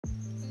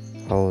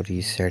How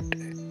reset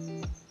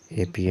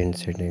APN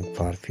setting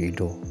for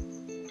Fido.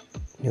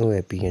 New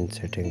APN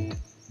setting.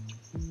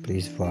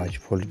 Please watch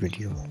full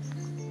video.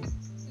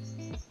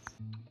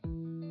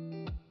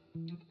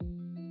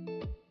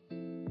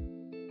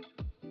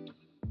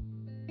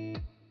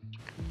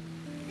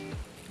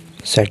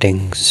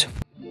 Settings.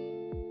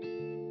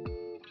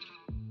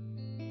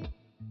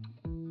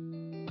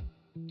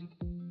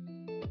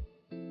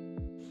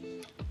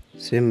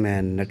 SIM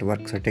and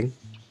network setting.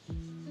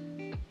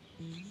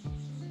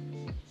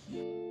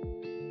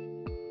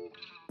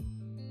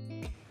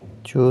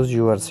 Choose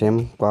your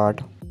SIM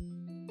part.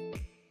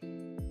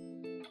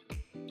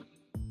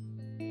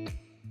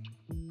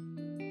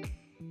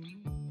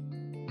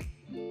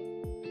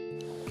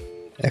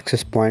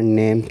 Access point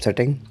name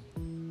setting.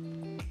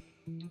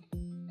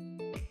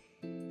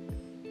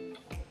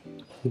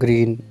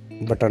 Green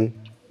button,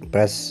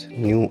 press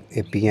new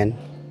APN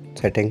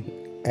setting,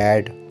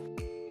 add.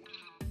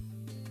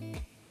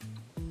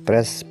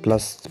 Press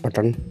plus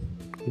button,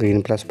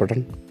 green plus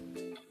button.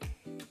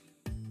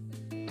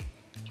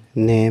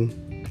 Name.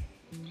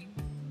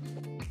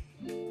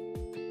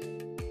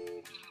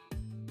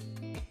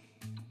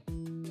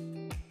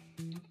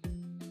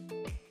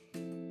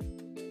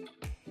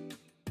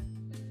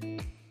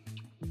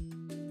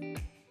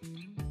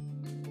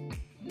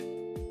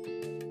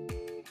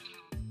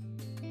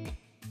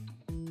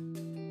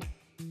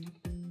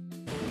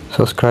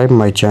 Subscribe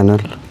my channel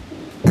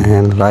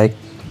and like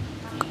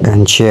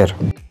and share.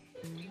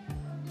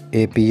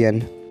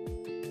 APN.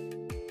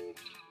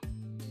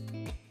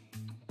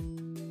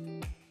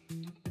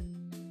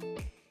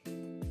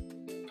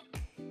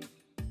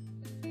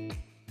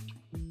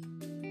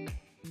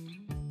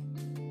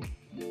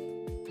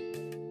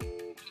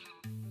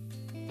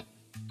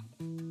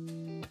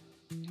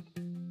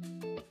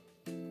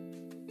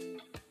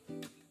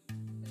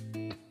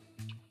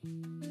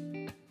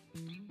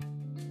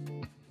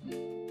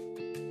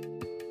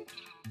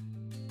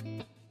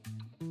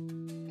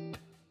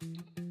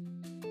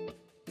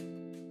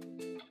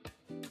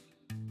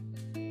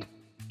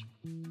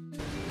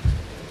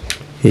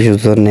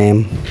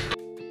 Username.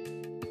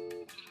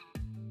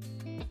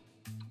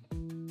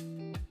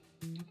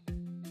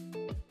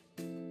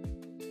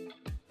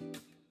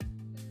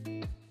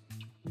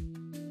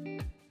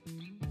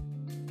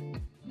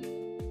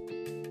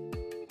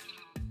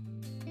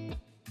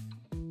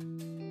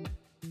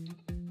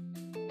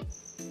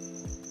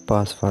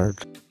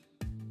 Password.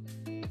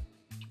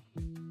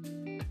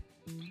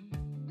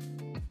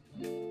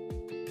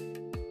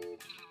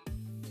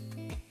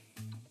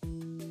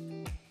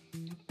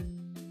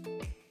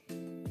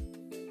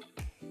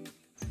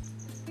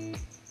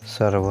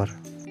 Server.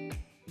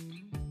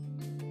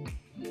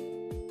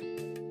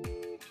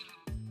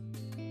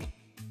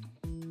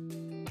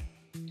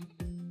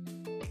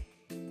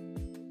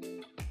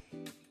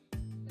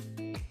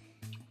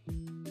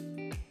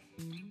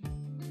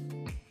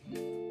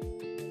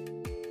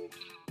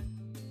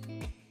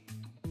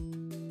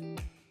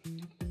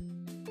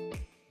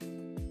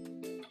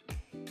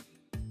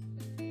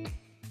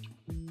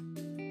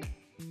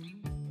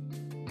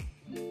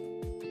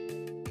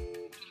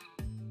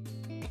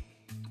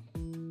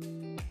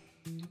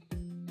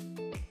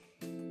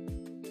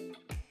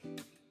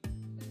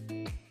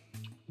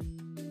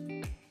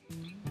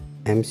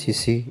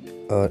 MCC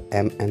or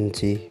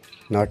MNC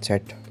not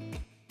set.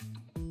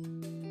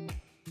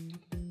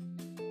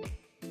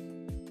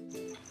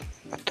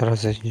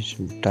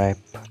 Authorization type.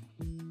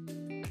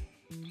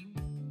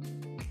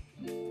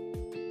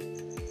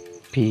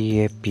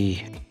 PAP.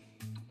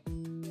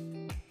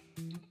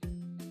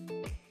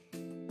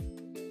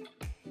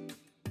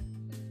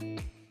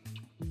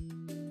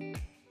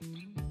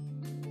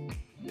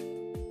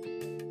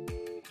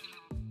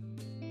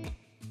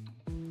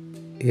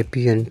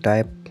 APN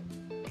type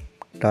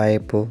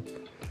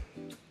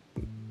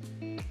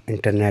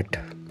internet.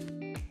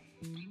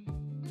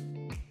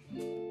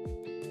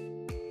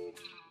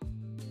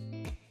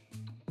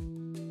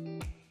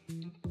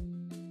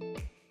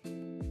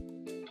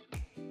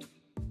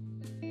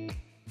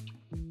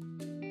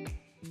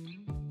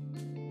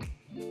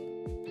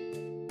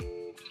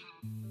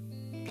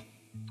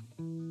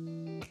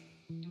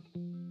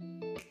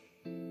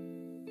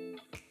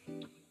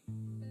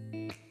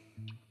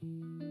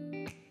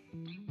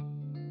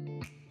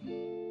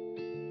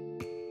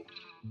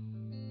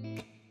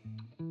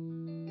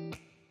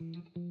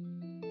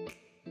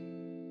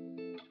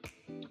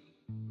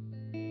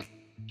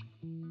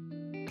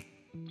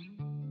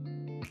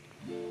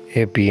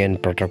 APN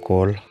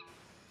protocol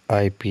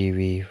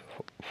IPv4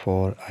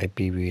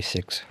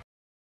 IPv6.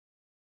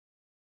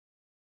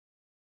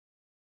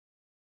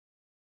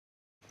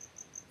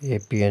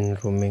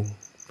 APN roaming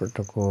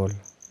protocol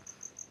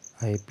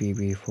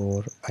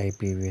IPv4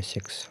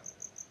 IPv6.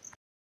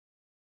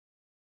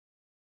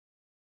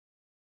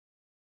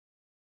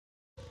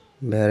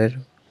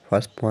 Barrier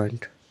first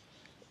point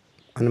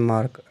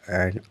unmarked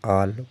and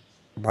all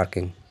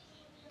marking.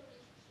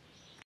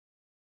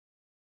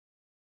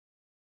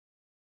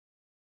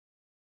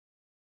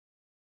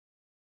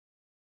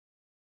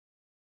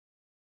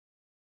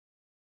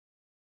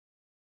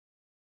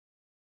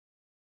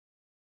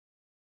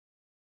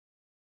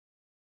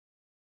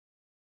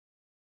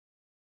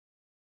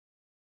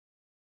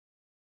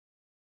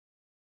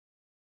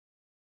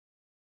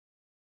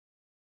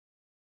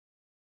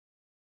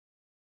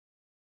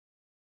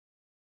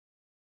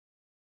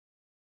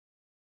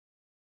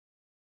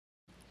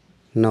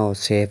 Now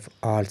save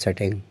all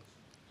settings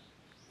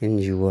in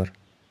your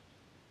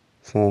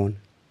phone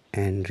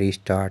and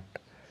restart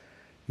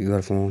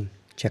your phone.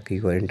 Check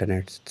your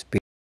internet speed.